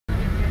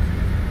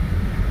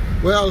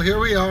Well, here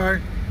we are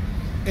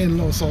in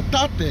Los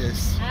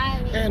Otates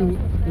and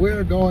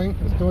we're going,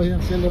 estoy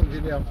haciendo el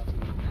video.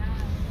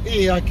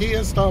 Y aquí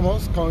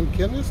estamos, ¿con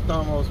quién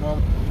estamos,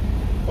 mamá?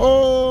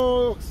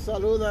 Oh,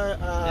 saluda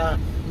a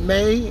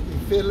May, y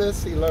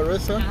Phyllis y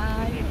Larissa.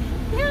 Hi.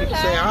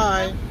 Say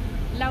hi.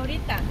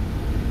 Laurita.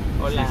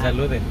 Hola. Sí,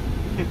 saluden.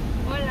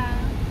 Hola.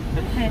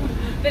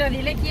 Pero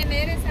dile quién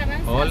eres,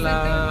 Aranza.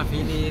 Hola,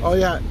 Phyllis. Oh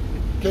yeah.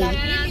 Okay.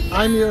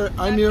 I'm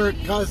your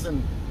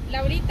cousin.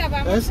 Laurita,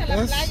 vamos a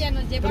la playa,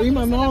 nos lleva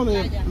prima, a no, la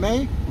de playa.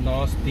 May.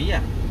 No, es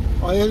tía.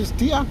 Oh, eres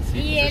tía. Sí,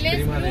 Y él es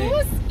prima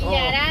Bruce y Oh.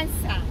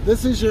 Aranza.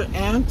 This is your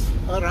aunt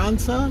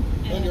Aranza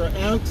and your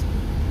aunt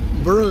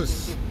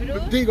Bruce.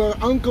 Bruce. Digo,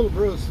 Uncle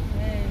Bruce.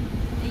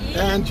 Y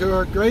And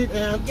your great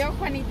aunt. yo,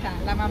 Juanita,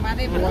 la mamá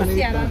de Bruce y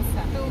Juanita.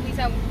 Aranza.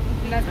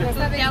 La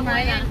esposa de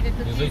Ismael, de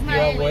tu Yo tío soy tío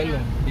Ismael. abuelo,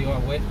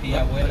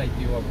 tía abuela y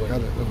tío Got abuelo.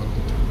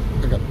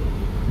 it. I got it.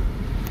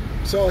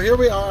 So here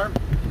we are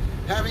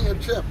having a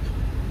trip.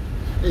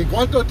 ¿Y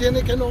cuánto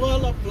tiene que no va a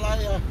la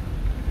playa?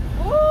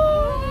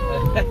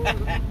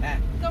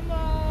 Como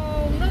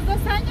unos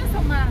 2 años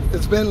o más.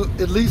 It's been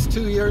at least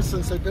 2 years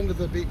since I've been to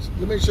the beach.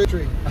 Let me show you a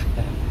tree.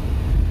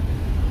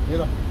 You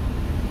know.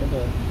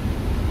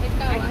 El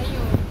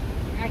caballo.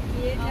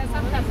 Aquí en la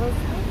Santa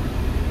Rosa.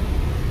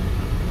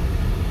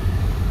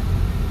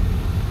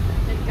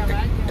 El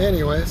caballo.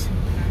 Anyways,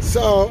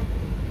 so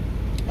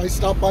I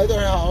stopped by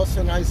their house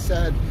and I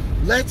said,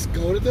 let's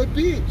go to the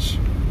beach.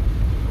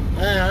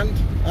 And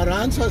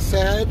Aranza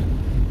said,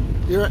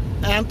 your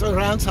Aunt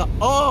Aranza,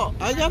 oh,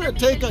 I gotta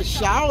take a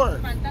shower.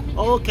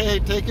 Okay,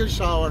 take your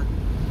shower.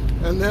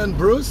 And then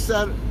Bruce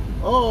said,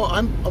 oh,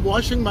 I'm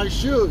washing my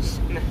shoes.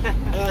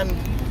 And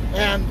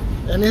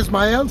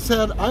Ismael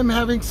said, I'm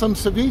having some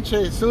ceviche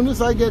as soon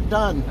as I get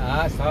done.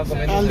 Ah, estaba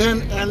comiendo.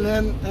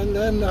 And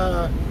then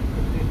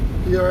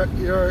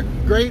your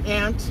great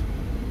aunt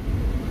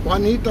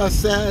Juanita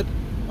said,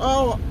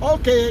 oh,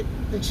 okay,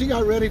 and she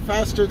got ready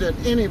faster than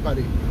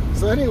anybody.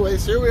 So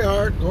anyways, here we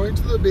are going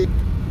to the beach.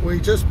 We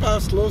just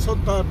passed Los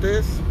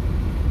Otates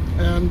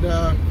and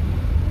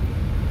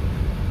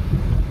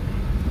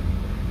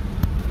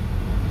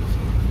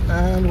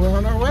we're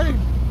on our way.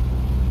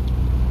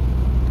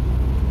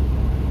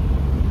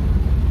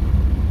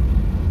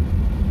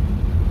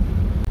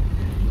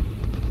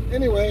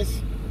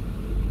 Anyways,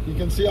 you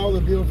can see all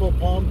the beautiful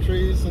palm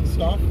trees and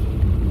stuff.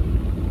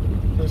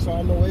 Just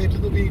on the way to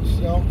the beach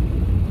still.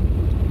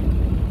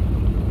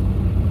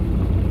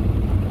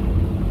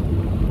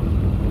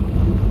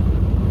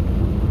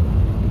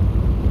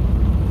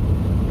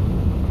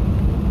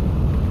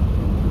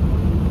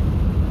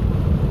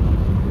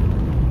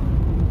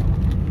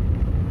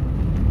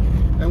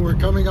 And we're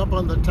coming up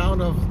on the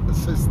town of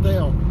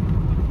Sisteo.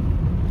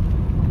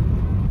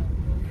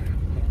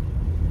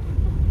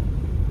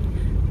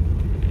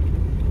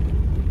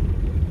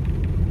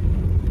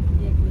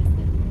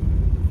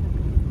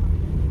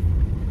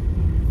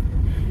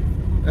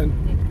 And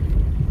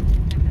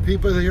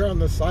people here on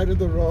the side of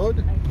the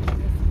road,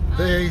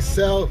 they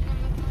sell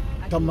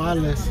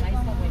tamales.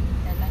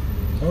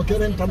 ¿No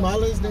quieren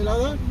tamales ni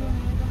nada?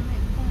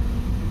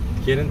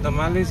 ¿Quieren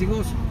tamales,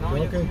 hijos? No,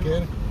 que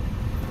quieren.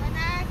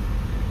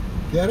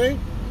 ¿Quieren?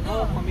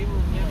 No,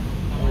 comimos ya.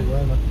 Muy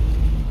bueno.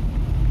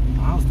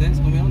 Ah, ustedes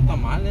comieron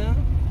tamales, ¿eh?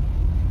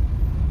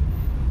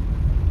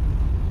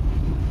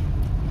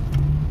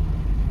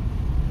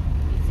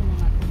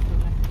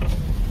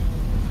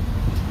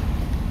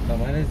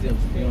 Tamales de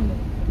opción.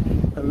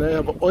 And they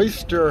have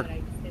oyster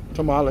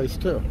tamales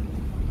too.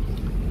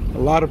 A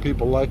lot of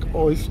people like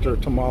oyster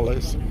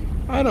tamales.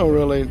 I don't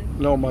really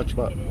know much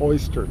about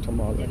oyster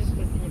tamales.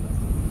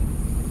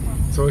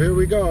 So here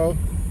we go.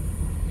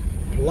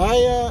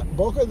 Playa,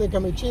 Boca de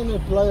Camichina,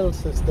 Playa del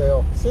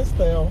Sisteo.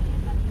 Sisteo.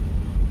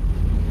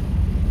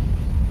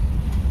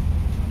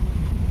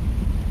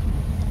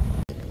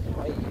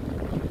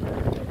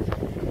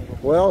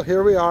 Well,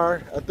 here we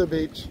are at the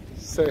beach.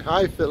 Say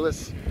hi,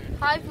 Phyllis.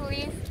 Hi,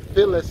 Phyllis.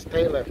 Phyllis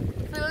Taylor.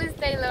 Phyllis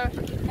Taylor.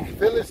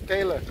 Phyllis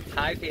Taylor.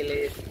 Hi,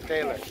 Phyllis.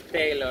 Taylor.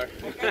 Taylor.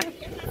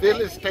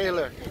 Phyllis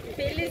Taylor.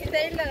 Phyllis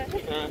Taylor.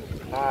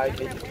 Hi,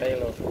 Phyllis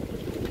Taylor.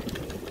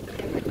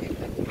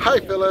 Hi,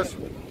 Phyllis.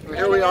 And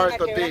here we are at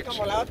the beach.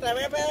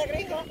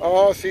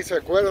 Oh, sí, se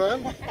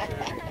acuerdan?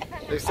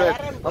 They said,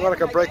 I'm going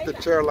to break the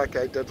chair like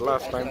I did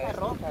last time.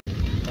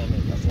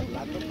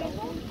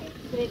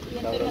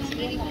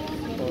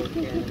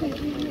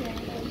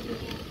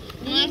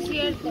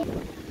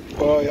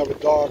 Oh, you have a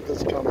dog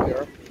that's coming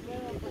here,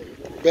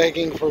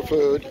 begging for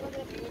food.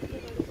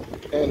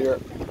 And your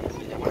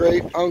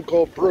great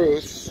uncle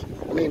Bruce,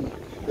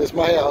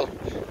 Ismael,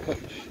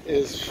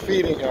 is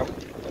feeding him.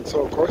 And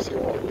so, of course, he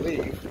won't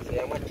leave.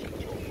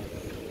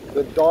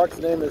 The dog's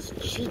name is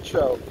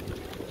Chicho.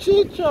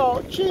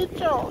 Chicho,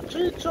 Chicho,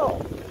 Chicho.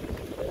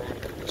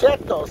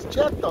 Chetos,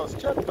 Chetos,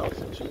 Chetos,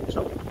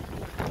 Chicho.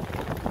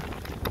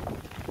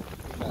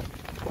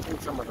 I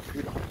think someone to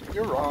feed him.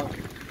 You're wrong.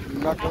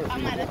 You're not going to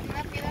feed him.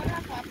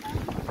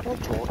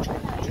 Chicho,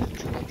 Chicho,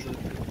 Chicho.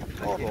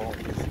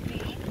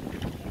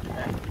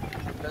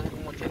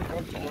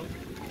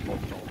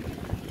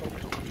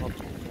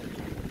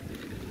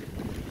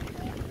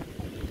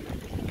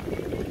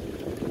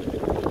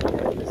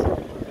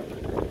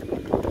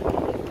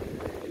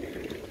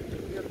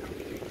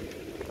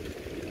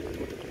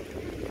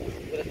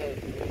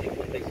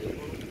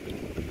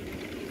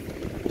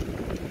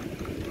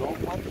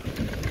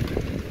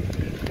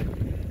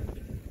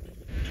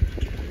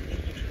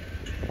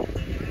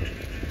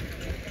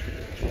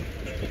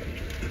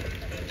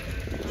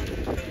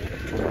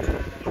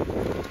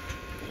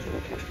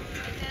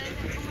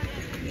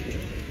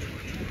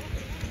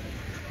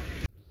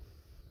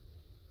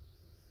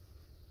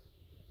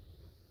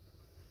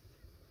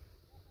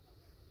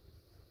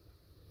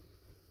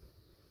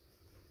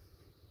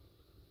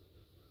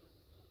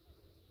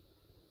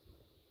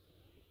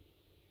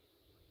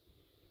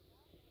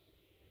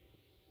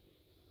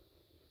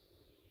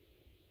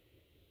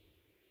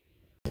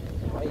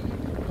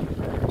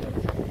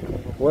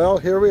 Well,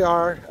 here we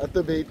are at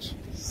the beach.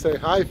 Say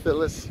hi,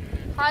 Phyllis.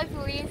 Hi,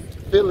 Phyllis.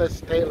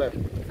 Phyllis Taylor.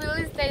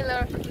 Phyllis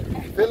Taylor.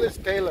 Phyllis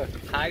Taylor.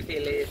 Hi,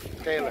 Phyllis.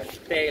 Taylor.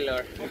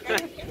 Taylor.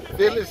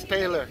 Phyllis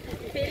Taylor.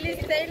 Phyllis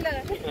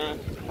Taylor.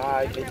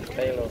 Hi, it's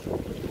Taylor.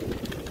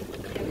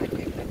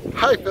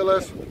 Hi,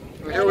 Phyllis.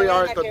 And here we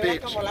are at the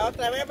beach.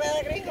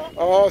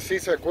 Oh, sí,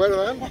 ¿se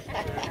acuerdan?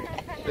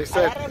 They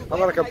said, I'm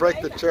not going to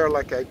break the chair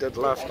like I did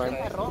last time.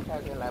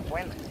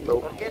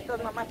 Nope.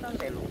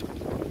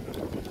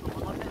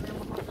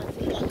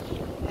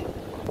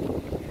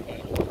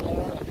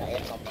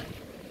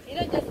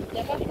 Mira,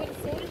 ya bajó el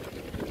sol.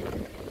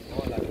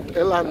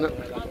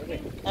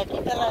 Aquí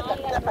está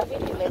la papi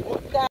que le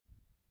gusta.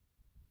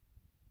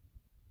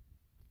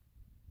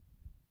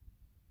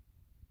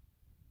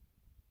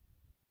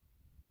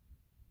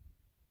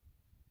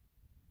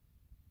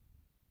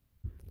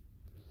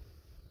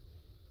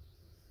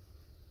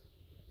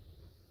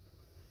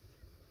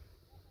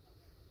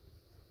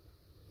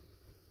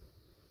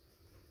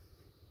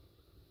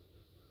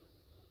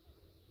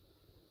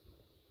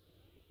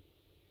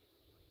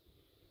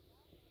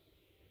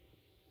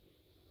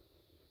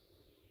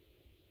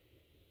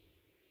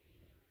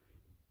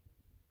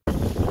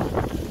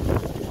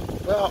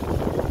 Well,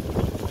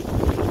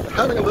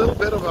 having a little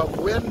bit of a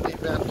wind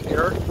event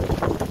here.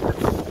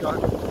 It's got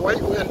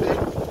quite windy.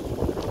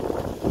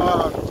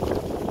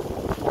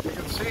 You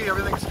can see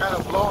everything's kind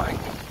of blowing.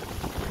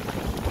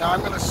 Now I'm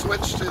going to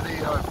switch to the,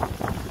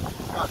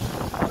 gosh,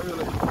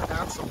 really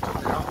handsome to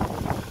me.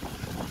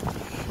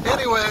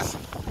 Anyways,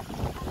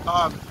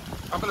 I'm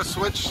going to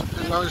switch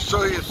and I'm going to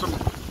show you some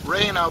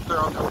rain out there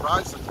on the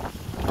horizon.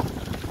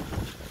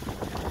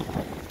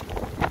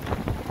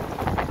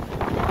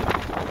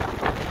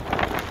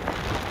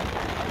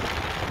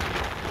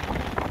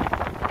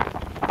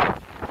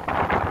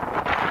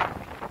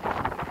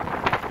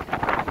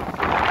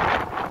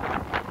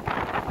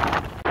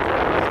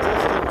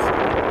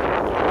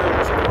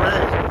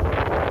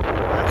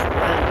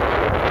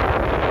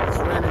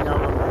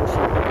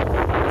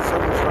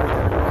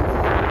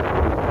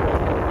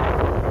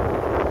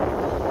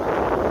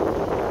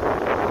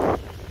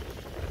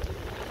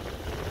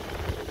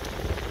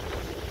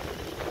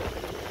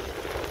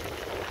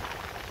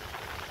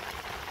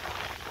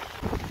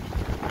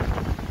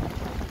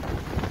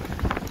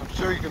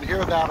 Sure you can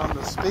hear that on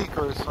the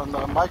speakers, on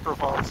the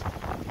microphones.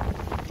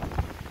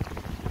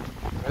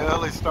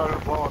 Really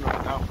started blowing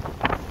right now.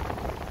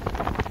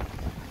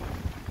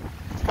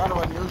 It's kind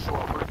of unusual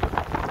for it to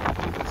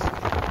do this.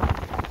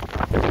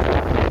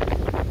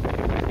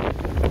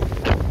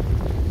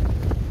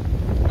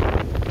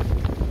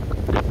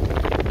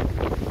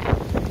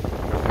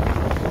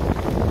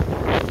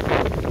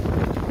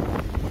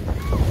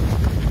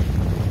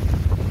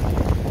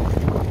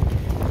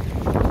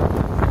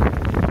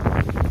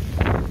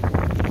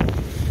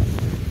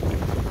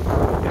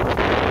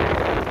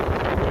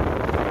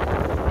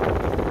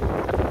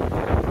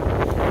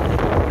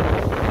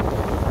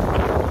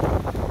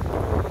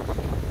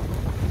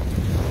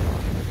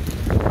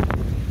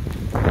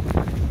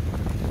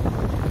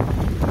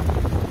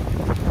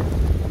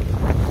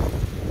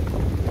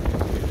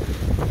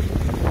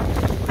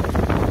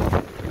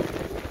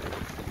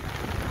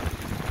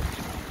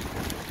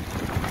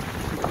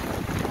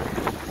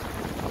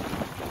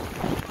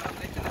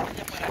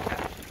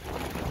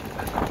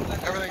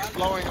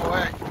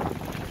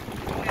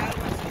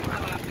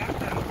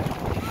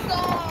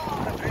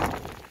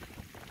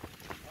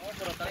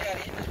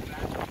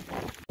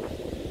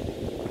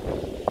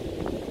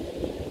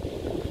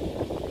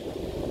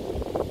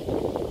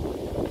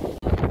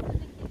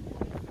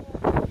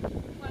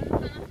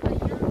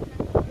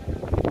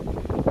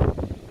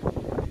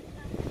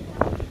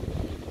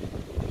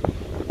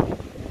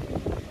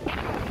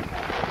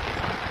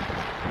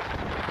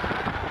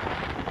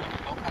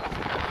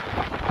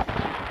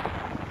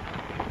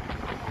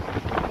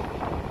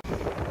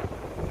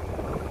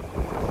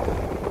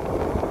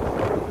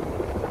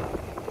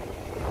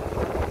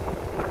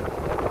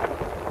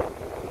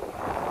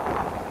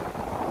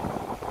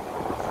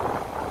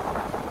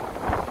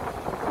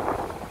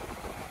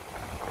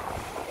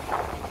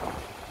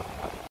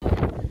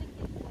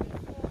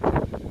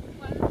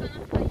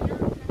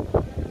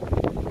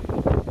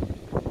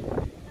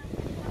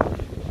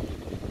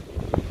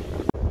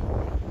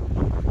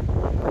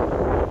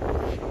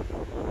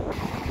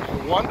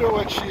 Wonder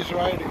what she's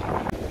riding.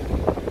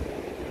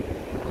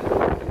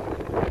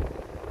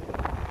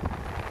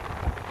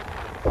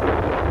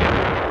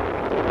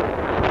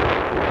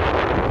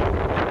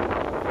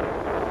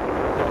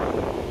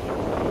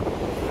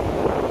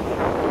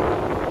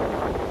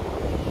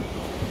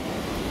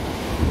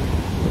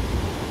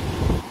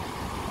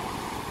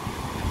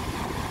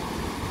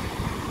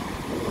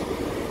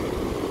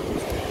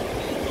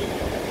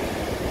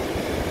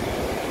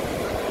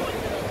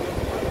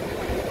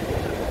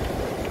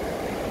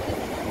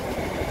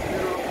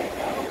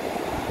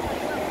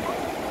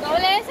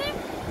 ¿Doble S?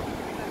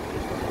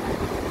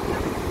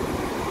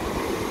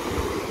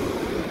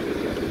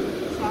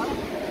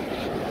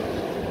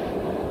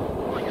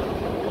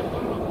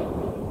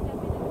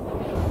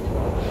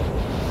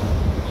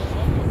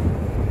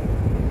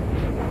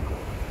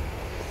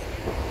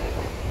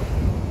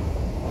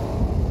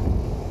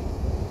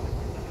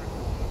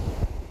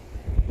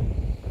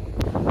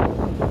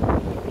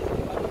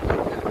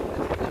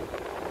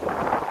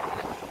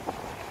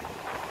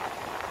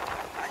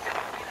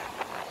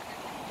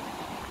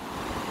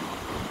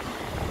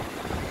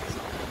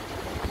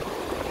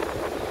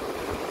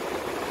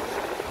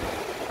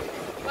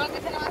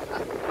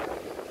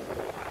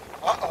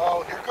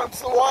 Uh-oh, here comes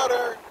the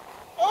water.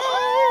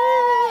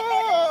 Oh!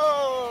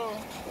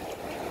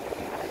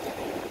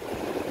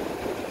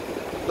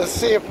 Let's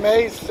see if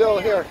May's still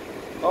here.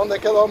 ¿Dónde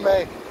quedó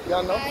May?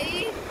 Ya no?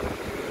 Ahí.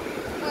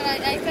 Por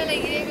ahí está la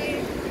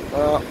Y.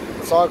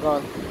 It's all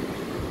gone.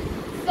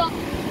 So,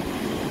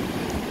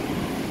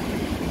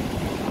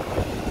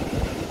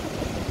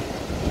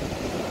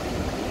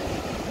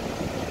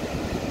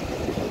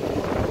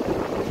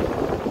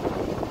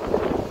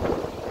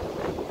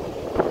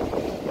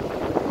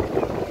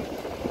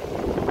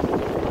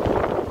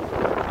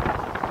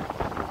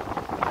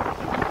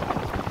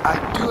 I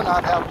do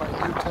not have my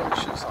new tennis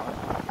shoes on.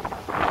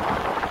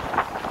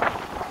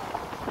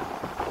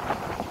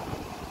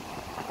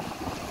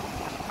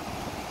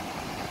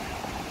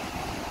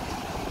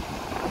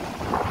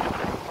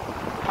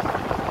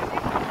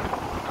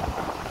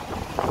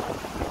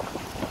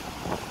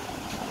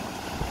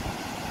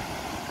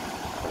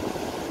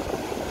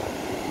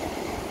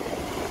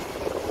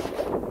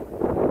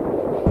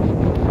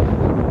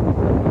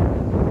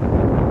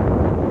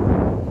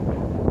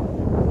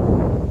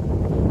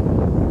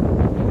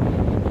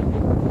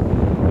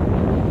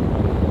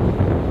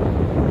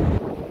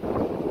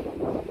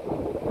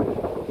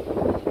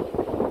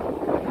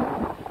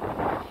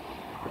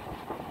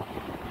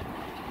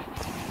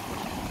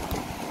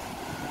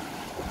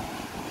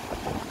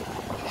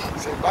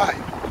 Say bye.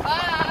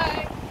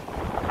 bye.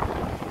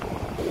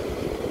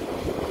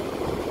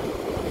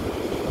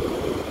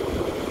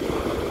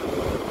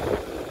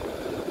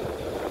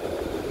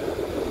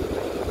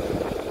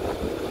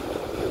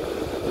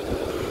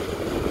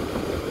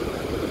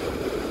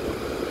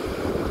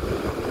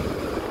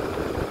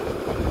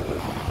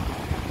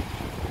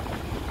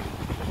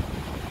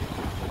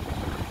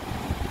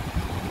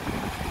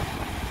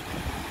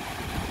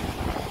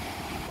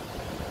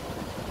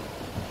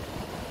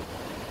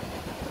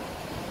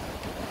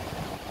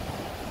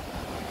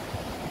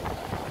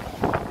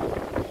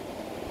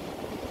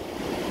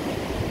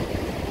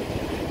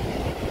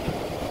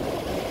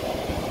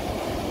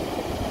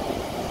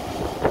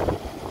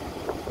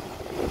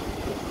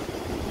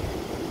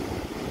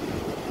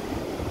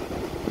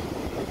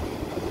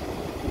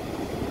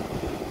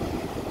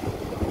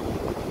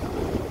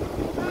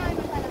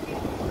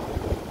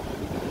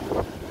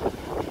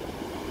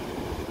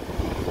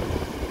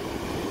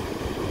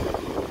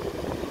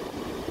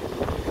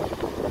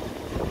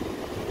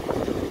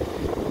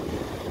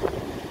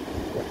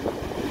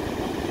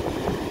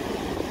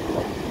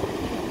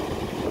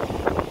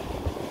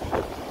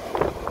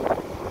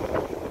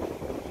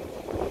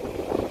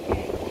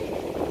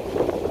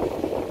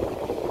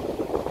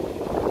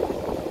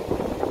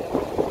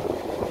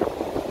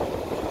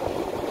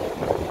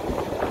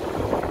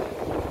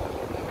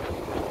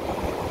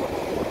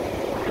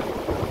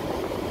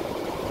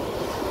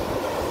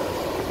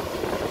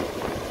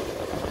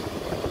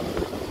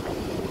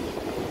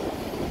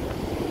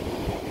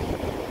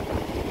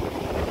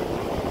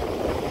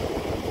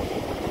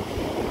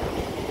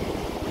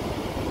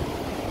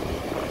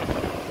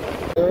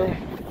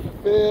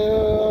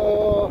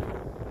 Phil.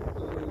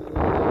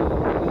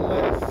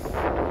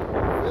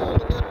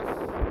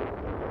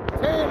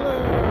 Taylor.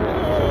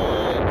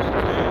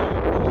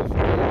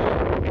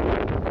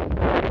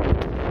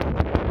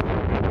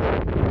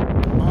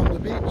 On the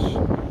beach.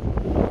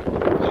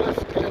 Phyllis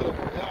Taylor,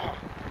 yeah.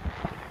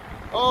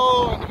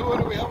 Oh, and who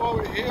do we have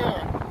over here?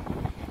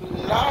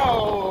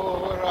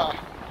 Laura.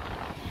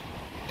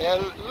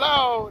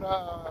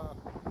 Laura.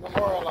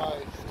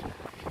 Memorialized.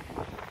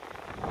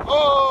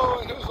 Oh,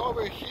 and who's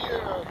over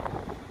here?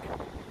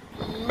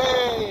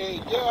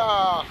 May,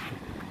 yeah.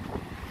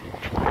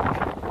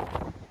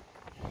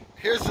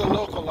 Here's a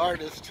local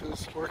artist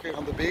who's working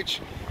on the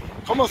beach.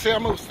 ¿Cómo se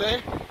llama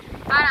usted?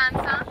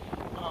 Aranza.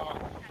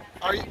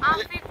 Are you, I'm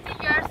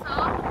 50 years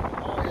old.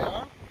 oh,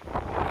 yeah.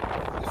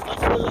 ¿Estás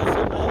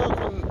relacionado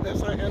con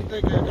esa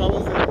gente que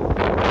acabas de decir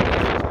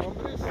sus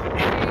nombres.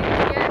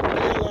 ¿Qué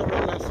es la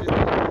relación?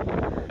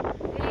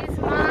 It's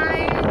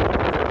my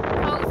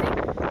cousin.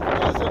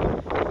 Cousin?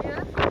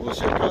 Yeah. Who's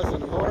your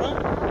cousin? Laura?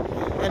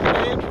 And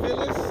May and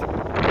Phyllis?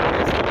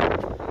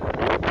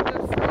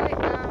 Just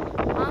like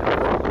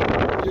uncle.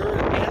 Your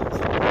aunt?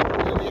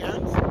 You're the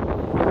aunt?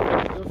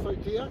 Yo soy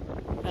tía?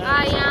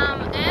 I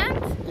am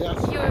aunt. Yes.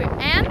 Your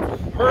aunt.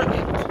 Her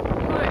aunt.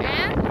 Your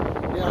aunt.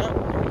 Yeah.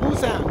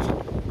 Whose aunt?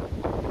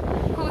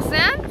 Whose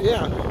aunt?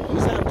 Yeah.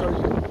 Whose aunt are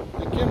you?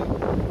 The kin?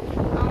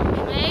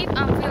 Maid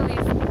and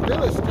Phyllis.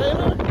 Phyllis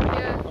Taylor?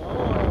 Yeah. Oh,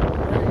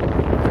 great.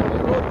 So you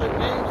wrote the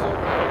names of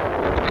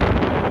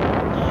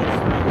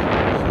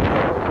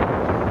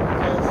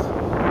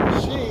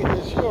because she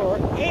is your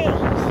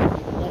aunt.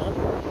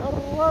 Aunt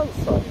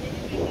Rosa.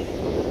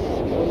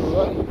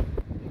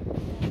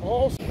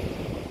 Also,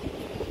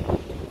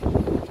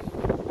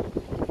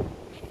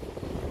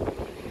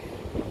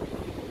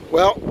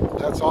 well,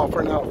 that's all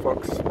for now,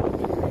 folks.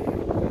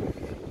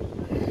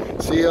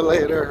 See you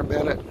later,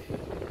 Bennett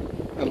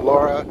and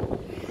Laura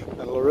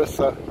and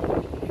Larissa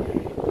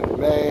and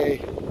May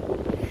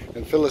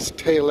and Phyllis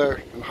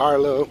Taylor and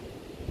Harlow.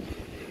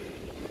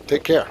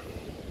 Take care.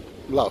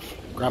 Love,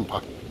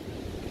 Grandpa.